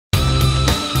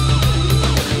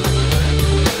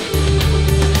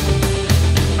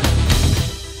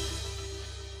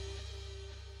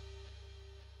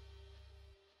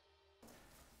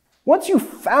Once you've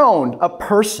found a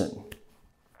person,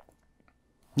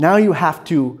 now you have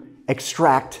to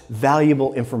extract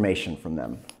valuable information from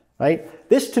them, right?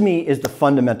 This to me is the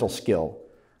fundamental skill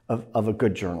of a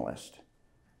good journalist.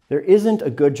 There isn't a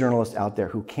good journalist out there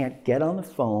who can't get on the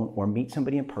phone or meet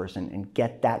somebody in person and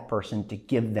get that person to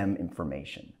give them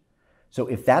information. So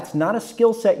if that's not a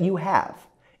skill set you have,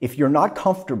 if you're not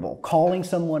comfortable calling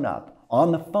someone up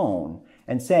on the phone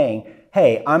and saying,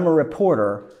 hey, I'm a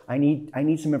reporter, I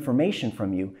need some information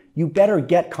from you, you better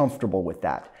get comfortable with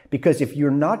that. Because if you're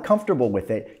not comfortable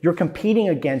with it, you're competing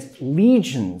against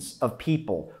legions of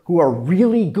people who are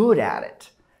really good at it.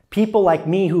 People like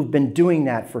me who've been doing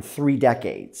that for 3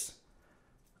 decades.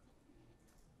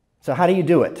 So how do you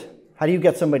do it? How do you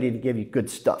get somebody to give you good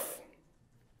stuff?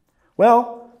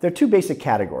 Well, there are 2 basic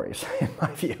categories, in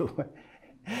my view.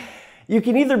 You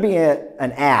can either be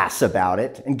an ass about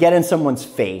it and get in someone's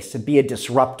face and be a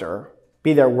disruptor,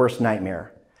 be their worst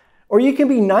nightmare. Or you can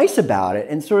be nice about it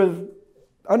and sort of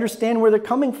understand where they're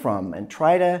coming from and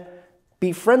try to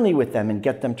be friendly with them and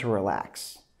get them to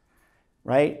relax,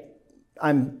 right?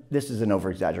 This is an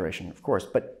over-exaggeration, of course,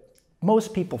 but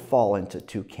most people fall into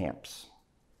 2 camps,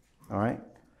 all right?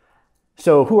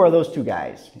 So who are those 2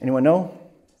 guys? Anyone know?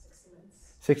 60 Minutes.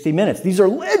 60 Minutes. These are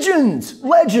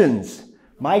legends.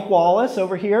 Mike Wallace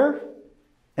over here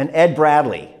and Ed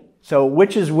Bradley. So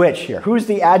which is which here? Who's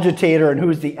the agitator and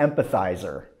who's the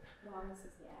empathizer? Wallace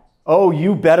is the agitator. Oh,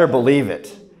 you better believe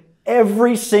it.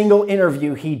 Every single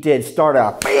interview he did started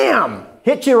out, bam!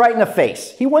 Hit you right in the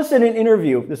face. He once did an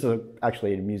interview, this is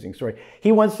actually an amusing story.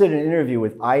 He once did an interview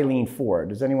with Eileen Ford.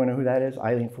 Does anyone know who that is?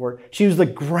 Eileen Ford? She was the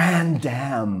grande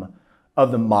dame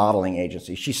of the modeling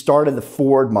agency. She started the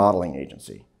Ford modeling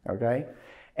agency, okay?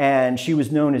 And she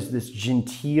was known as this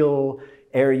genteel,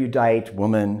 erudite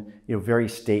woman, very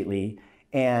stately.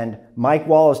 And Mike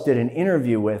Wallace did an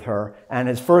interview with her, and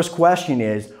his first question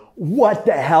is, what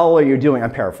the hell are you doing?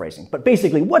 I'm paraphrasing, but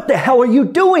basically, what the hell are you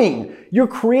doing? You're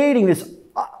creating this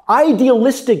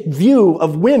idealistic view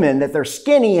of women that they're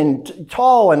skinny and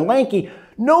tall and lanky.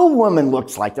 No woman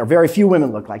looks like that, or very few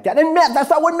women look like that. And that's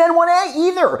not what men want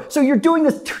either. So you're doing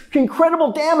this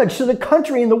incredible damage to the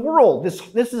country and the world.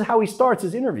 This is how he starts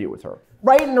his interview with her,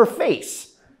 right in her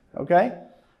face, okay?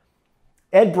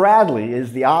 Ed Bradley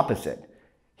is the opposite.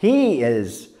 He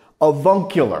is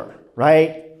avuncular,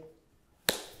 right?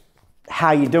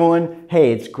 How you doing?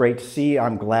 Hey, it's great to see you.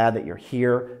 I'm glad that you're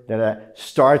here. That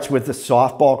starts with the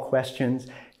softball questions,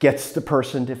 gets the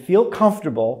person to feel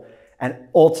comfortable, and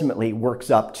ultimately works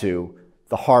up to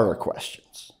the harder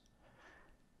questions.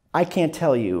 I can't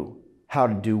tell you how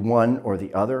to do one or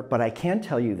the other, but I can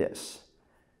tell you this.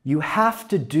 You have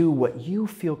to do what you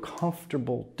feel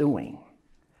comfortable doing.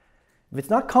 If it's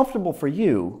not comfortable for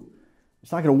you,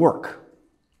 it's not going to work.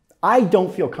 I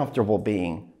don't feel comfortable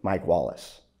being Mike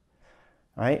Wallace.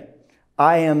 Right?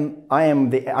 I'm in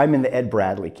the Ed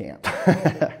Bradley camp,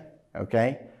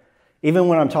 okay? Even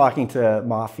when I'm talking to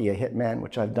mafia hitmen,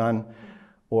 which I've done,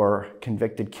 or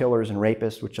convicted killers and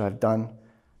rapists, which I've done,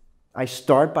 I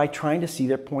start by trying to see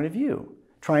their point of view,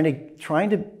 trying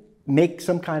to make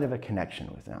some kind of a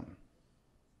connection with them.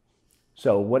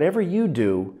 So whatever you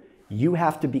do, you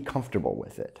have to be comfortable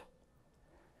with it.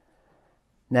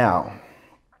 Now,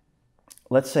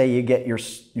 let's say you get your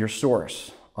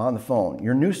source on the phone,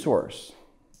 your new source.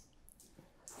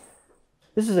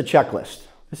 This is a checklist.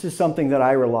 This is something that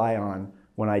I rely on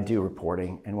when I do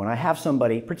reporting and when I have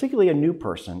somebody, particularly a new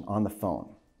person, on the phone.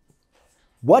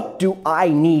 What do I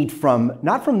need from,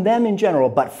 not from them in general,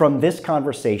 but from this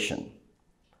conversation?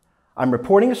 I'm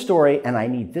reporting a story and I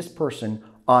need this person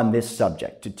on this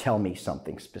subject to tell me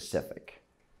something specific.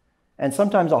 And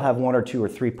sometimes I'll have 1 or 2 or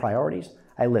 3 priorities.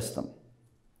 I list them.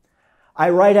 I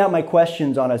write out my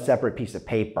questions on a separate piece of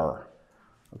paper.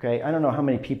 Okay, I don't know how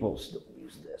many people still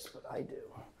use this, but I do.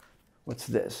 What's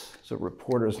this? It's a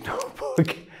reporter's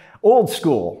notebook. Old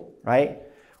school, right?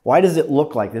 Why does it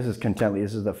look like this is Contently?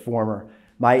 This is the former,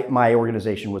 my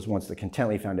organization was once the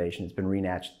Contently Foundation. It's been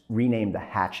renamed the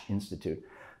Hatch Institute.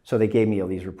 So they gave me all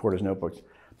these reporter's notebooks.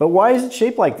 But why is it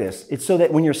shaped like this? It's so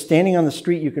that when you're standing on the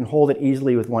street, you can hold it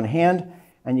easily with one hand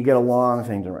and you get a long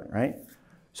thing to write, right?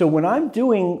 So when I'm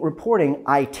doing reporting,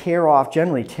 I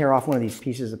generally tear off one of these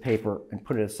pieces of paper and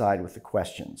put it aside with the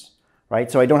questions,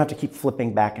 right? So I don't have to keep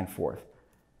flipping back and forth.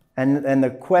 And the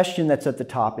question that's at the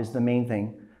top is the main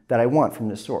thing that I want from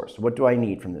this source. What do I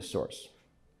need from this source?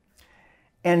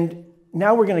 And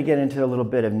now we're going to get into a little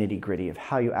bit of nitty-gritty of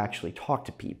how you actually talk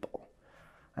to people.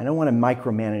 I don't want to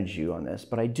micromanage you on this,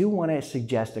 but I do want to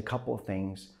suggest a couple of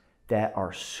things that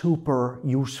are super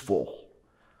useful.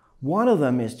 One of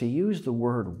them is to use the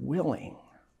word willing.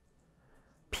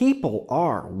 People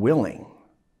are willing.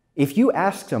 If you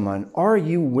ask someone, are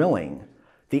you willing?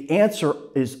 The answer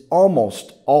is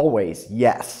almost always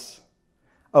yes.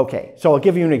 Okay, so I'll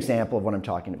give you an example of what I'm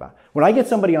talking about. When I get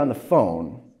somebody on the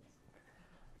phone,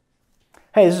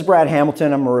 hey, this is Brad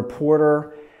Hamilton, I'm a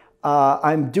reporter.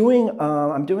 I'm doing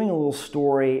a little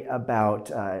story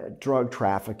about drug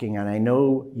trafficking, and I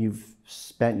know you've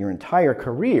spent your entire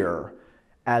career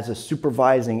as a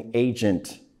supervising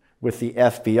agent with the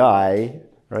FBI,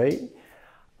 right?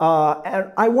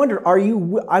 And I wonder,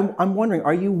 I'm wondering,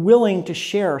 are you willing to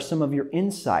share some of your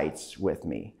insights with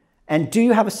me? And do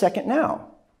you have a second now?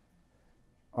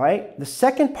 All right? The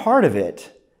second part of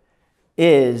it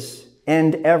is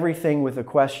end everything with a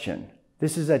question.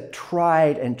 This is a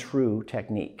tried and true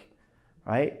technique,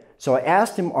 right? So I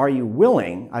asked him, are you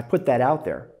willing? I put that out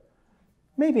there.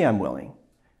 Maybe I'm willing.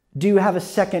 Do you have a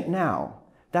second now?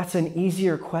 That's an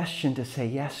easier question to say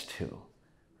yes to,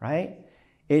 right?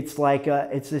 It's like,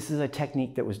 this is a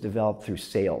technique that was developed through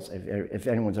sales, if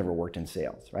anyone's ever worked in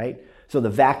sales, right? So the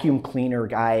vacuum cleaner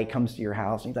guy comes to your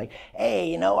house and he's like,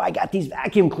 hey, you know, I got these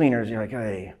vacuum cleaners. You're like,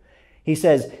 hey. He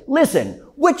says, listen,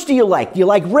 which do you like? Do you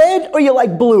like red or you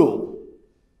like blue?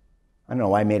 I don't know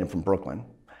why I made him from Brooklyn.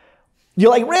 You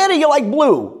like red or you like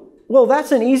blue? Well,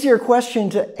 that's an easier question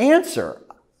to answer.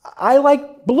 I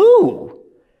like blue.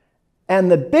 And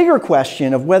the bigger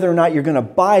question of whether or not you're going to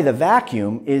buy the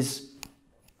vacuum is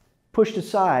pushed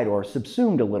aside or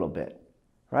subsumed a little bit,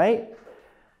 right?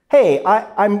 Hey,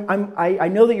 I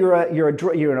know that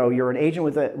you're an agent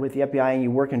with the FBI and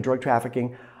you work in drug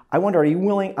trafficking. I wonder, are you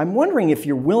willing? I'm wondering if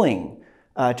you're willing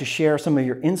to share some of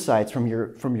your insights from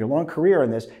your long career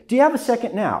in this. Do you have a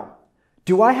second now?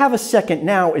 Do I have a second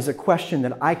now is a question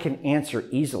that I can answer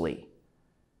easily.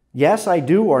 Yes, I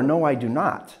do, or no, I do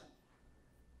not.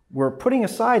 We're putting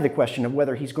aside the question of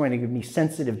whether he's going to give me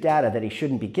sensitive data that he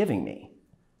shouldn't be giving me.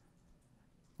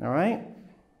 All right?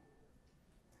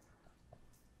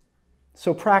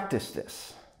 So practice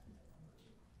this.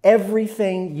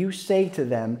 Everything you say to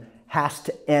them has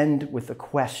to end with a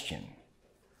question.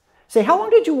 Say, how long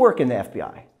did you work in the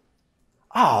FBI?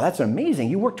 Oh, that's amazing.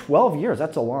 You worked 12 years.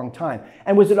 That's a long time.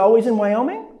 And was it always in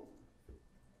Wyoming?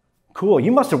 Cool.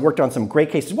 You must have worked on some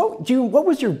great cases. What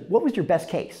was your best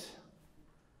case?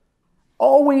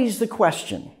 Always the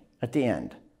question at the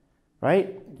end,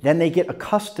 right? Then they get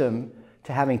accustomed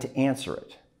to having to answer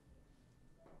it.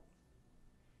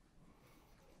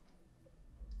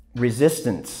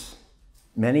 Resistance.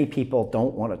 Many people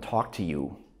don't want to talk to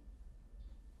you.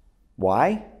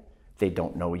 Why? They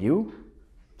don't know you.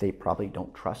 They probably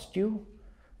don't trust you.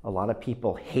 A lot of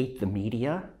people hate the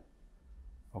media.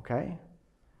 Okay?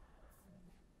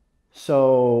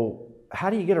 So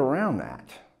how do you get around that?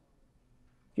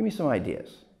 Give me some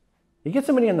ideas. You get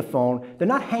somebody on the phone, they're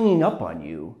not hanging up on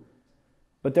you,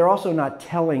 but they're also not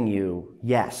telling you,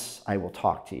 yes, I will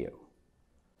talk to you.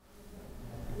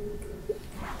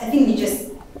 I think you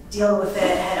just deal with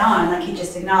it head on, like you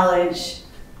just acknowledge,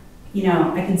 you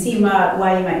know, I can see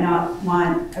why you might not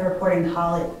want a reporter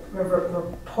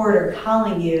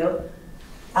calling you.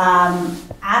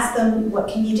 Ask them, what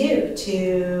can you do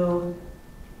to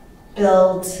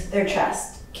build their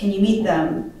trust? Can you meet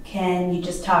them? Can you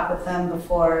just talk with them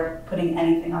before putting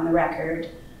anything on the record?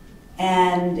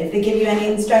 And if they give you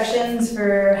any instructions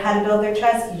for how to build their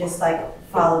trust, you just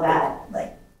follow that.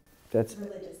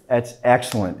 That's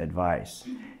excellent advice.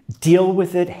 Deal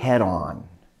with it head on.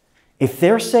 If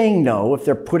they're saying no, if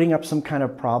they're putting up some kind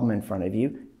of problem in front of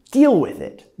you, deal with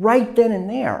it right then and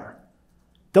there.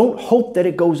 Don't hope that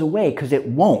it goes away, because it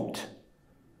won't.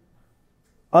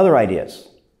 Other ideas?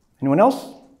 Anyone else?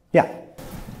 Yeah.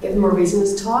 Give them more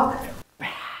reasons to talk.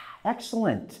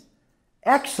 Excellent.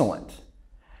 Excellent.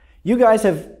 You guys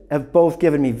have both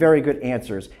given me very good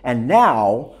answers, and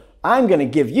now I'm going to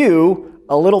give you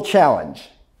a little challenge.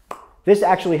 This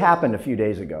actually happened a few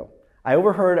days ago. I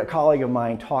overheard a colleague of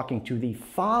mine talking to the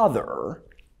father,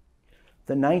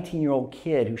 the 19-year-old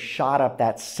kid who shot up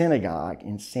that synagogue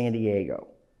in San Diego.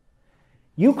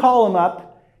 You call him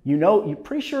up, you're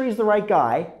pretty sure he's the right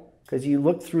guy, because you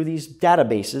looked through these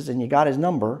databases and you got his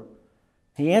number.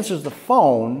 He answers the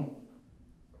phone,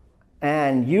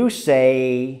 and you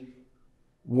say,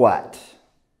 what?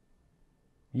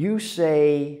 You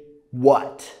say,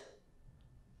 what?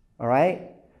 All right?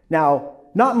 Now,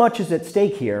 not much is at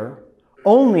stake here.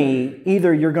 Only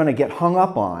either you're going to get hung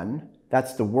up on,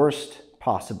 that's the worst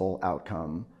possible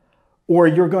outcome, or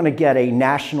you're going to get a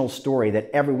national story that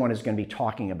everyone is going to be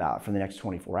talking about for the next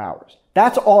 24 hours.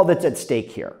 That's all that's at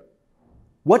stake here.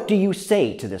 What do you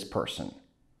say to this person?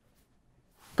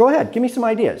 Go ahead, give me some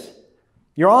ideas.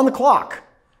 You're on the clock.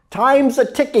 Time's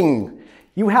a ticking.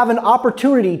 You have an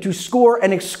opportunity to score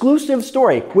an exclusive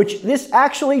story, which this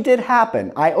actually did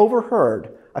happen. I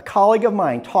overheard a colleague of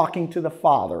mine talking to the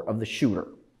father of the shooter.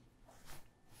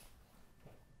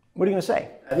 What are you going to say?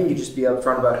 I think you just be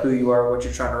upfront about who you are, what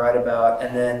you're trying to write about,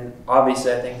 and then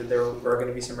obviously I think that there are going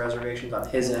to be some reservations on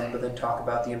his end, but then talk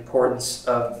about the importance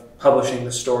of publishing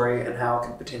the story and how it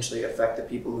can potentially affect the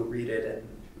people who read it.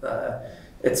 And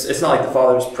it's not like the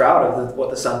father's proud of what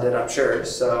the son did, I'm sure.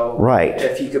 So right.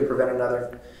 If he could prevent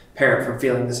another parent from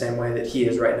feeling the same way that he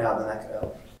is right now, then that could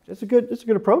help. That's a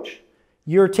good approach.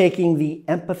 You're taking the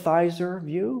empathizer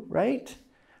view, right?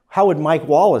 How would Mike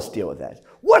Wallace deal with that?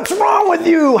 What's wrong with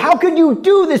you? How could you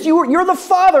do this? You're the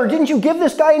father. Didn't you give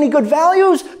this guy any good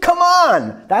values? Come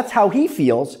on. That's how he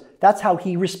feels. That's how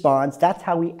he responds. That's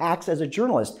how he acts as a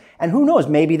journalist. And who knows,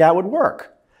 maybe that would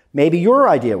work. Maybe your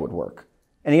idea would work.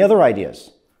 Any other ideas?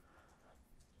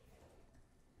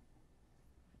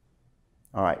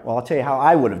 All right, well, I'll tell you how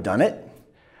I would have done it.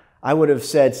 I would have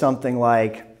said something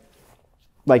like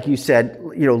you said,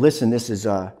 listen,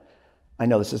 I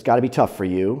know this has got to be tough for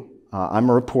you. I'm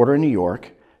a reporter in New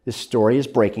York. This story is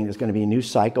breaking. There's going to be a news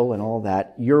cycle and all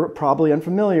that. You're probably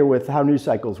unfamiliar with how news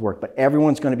cycles work, but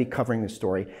everyone's going to be covering this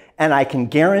story. And I can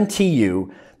guarantee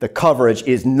you the coverage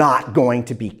is not going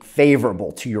to be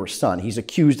favorable to your son. He's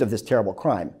accused of this terrible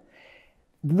crime.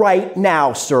 Right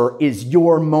now, sir, is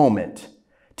your moment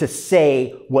to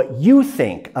say what you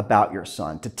think about your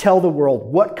son, to tell the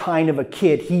world what kind of a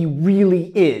kid he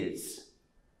really is.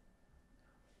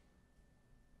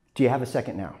 Do you have a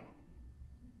second now?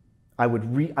 I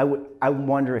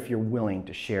wonder if you're willing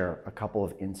to share a couple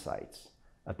of insights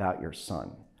about your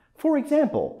son. For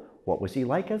example, what was he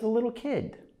like as a little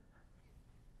kid?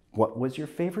 What was your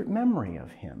favorite memory of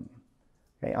him?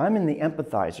 Okay, I'm in the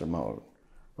empathizer mode.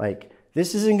 Like,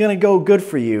 this isn't going to go good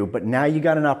for you, but now you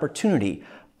got an opportunity.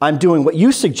 I'm doing what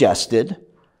you suggested,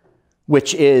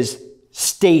 which is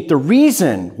state the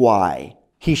reason why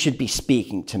he should be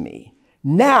speaking to me.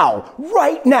 Now,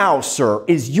 right now, sir,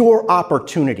 is your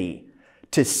opportunity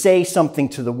to say something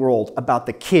to the world about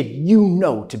the kid you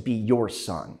know to be your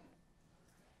son.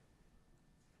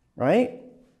 Right?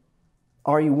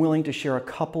 Are you willing to share a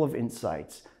couple of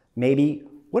insights? Maybe,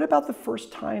 what about the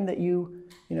first time that you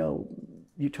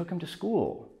took him to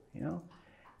school?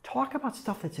 Talk about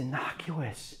stuff that's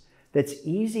innocuous, that's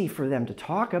easy for them to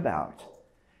talk about.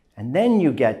 And then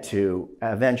you get to,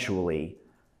 eventually,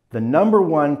 the number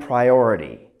one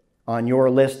priority on your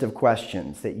list of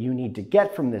questions that you need to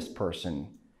get from this person.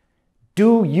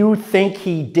 Do you think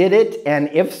he did it? And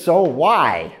if so,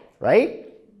 why? Right?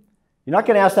 You're not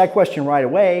going to ask that question right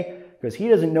away because he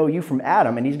doesn't know you from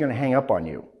Adam and he's going to hang up on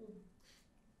you.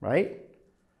 Right?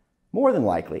 More than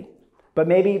likely. But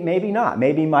maybe not.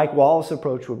 Maybe Mike Wallace's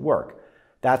approach would work.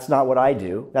 That's not what I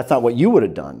do. That's not what you would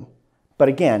have done. But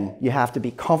again, you have to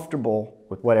be comfortable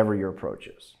with whatever your approach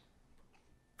is.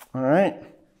 All right?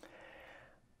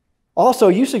 Also,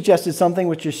 you suggested something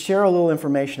which is share a little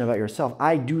information about yourself.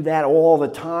 I do that all the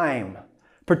time,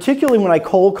 particularly when I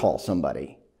cold call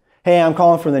somebody. Hey, I'm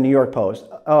calling from the New York Post.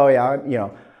 Oh, yeah,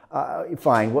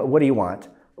 fine. What do you want?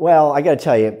 Well, I got to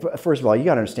tell you, first of all, you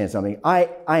got to understand something. I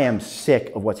am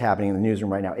sick of what's happening in the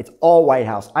newsroom right now. It's all White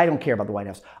House. I don't care about the White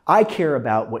House. I care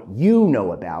about what you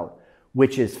know about,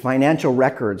 which is financial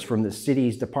records from the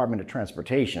city's Department of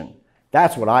Transportation.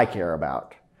 That's what I care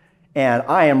about. And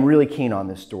I am really keen on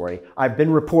this story. I've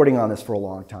been reporting on this for a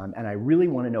long time, and I really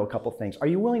want to know a couple things. Are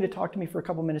you willing to talk to me for a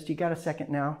couple minutes? You got a second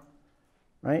now?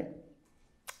 Right?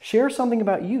 Share something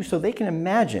about you so they can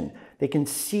imagine. They can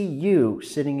see you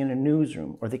sitting in a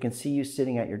newsroom, or they can see you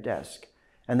sitting at your desk,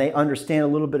 and they understand a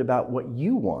little bit about what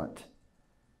you want.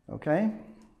 Okay?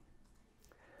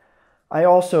 I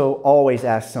also always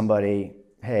ask somebody,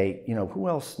 hey, who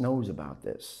else knows about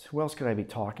this? Who else could I be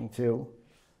talking to?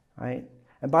 Right?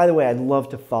 And by the way, I'd love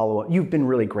to follow up. You've been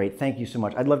really great. Thank you so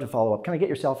much. I'd love to follow up. Can I get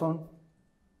your cell phone?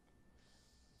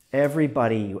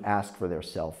 Everybody, you ask for their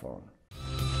cell phone.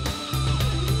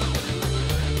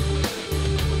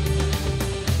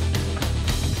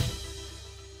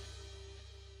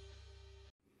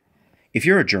 If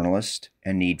you're a journalist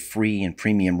and need free and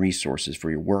premium resources for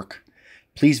your work,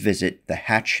 please visit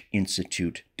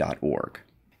thehatchinstitute.org.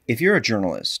 If you're a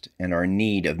journalist and are in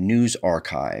need of news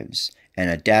archives and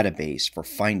a database for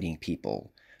finding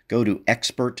people, go to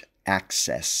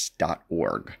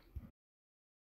expertaccess.org.